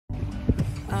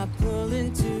I pull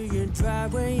into your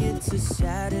driveway, it's a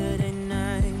Saturday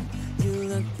night. You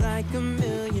look like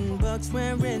 $1,000,000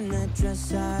 wearing that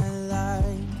dress I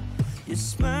like. You're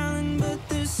smiling, but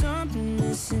there's something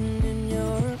missing in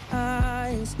your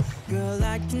eyes. Girl,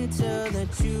 I can tell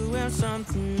that you have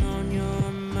something on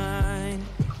your mind.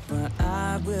 But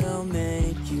I will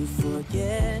make you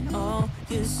forget all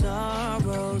your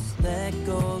sorrows. Let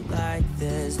go like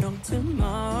there's no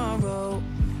tomorrow.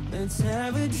 Let's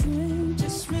have a drink,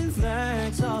 just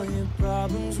relax, all your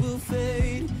problems will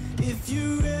fade. If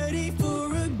you're ready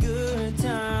for a good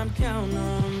time, count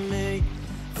on me.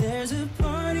 There's a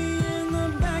party in the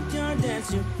backyard,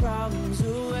 dance your problems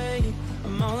away.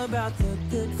 I'm all about the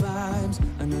good vibes,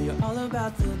 I know you're all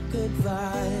about the good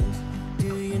vibes.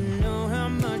 Do you know how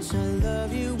much I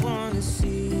love you, wanna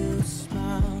see you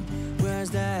smile?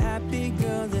 Where's that happy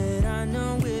girl that I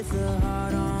know with a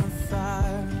heart on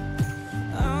fire?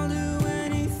 I'll do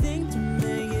anything to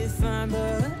make it fine,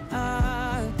 but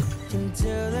I can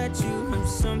tell that you have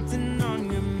something on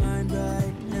your mind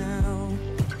right now.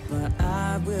 But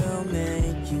I will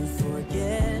make you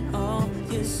forget all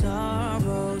your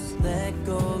sorrow.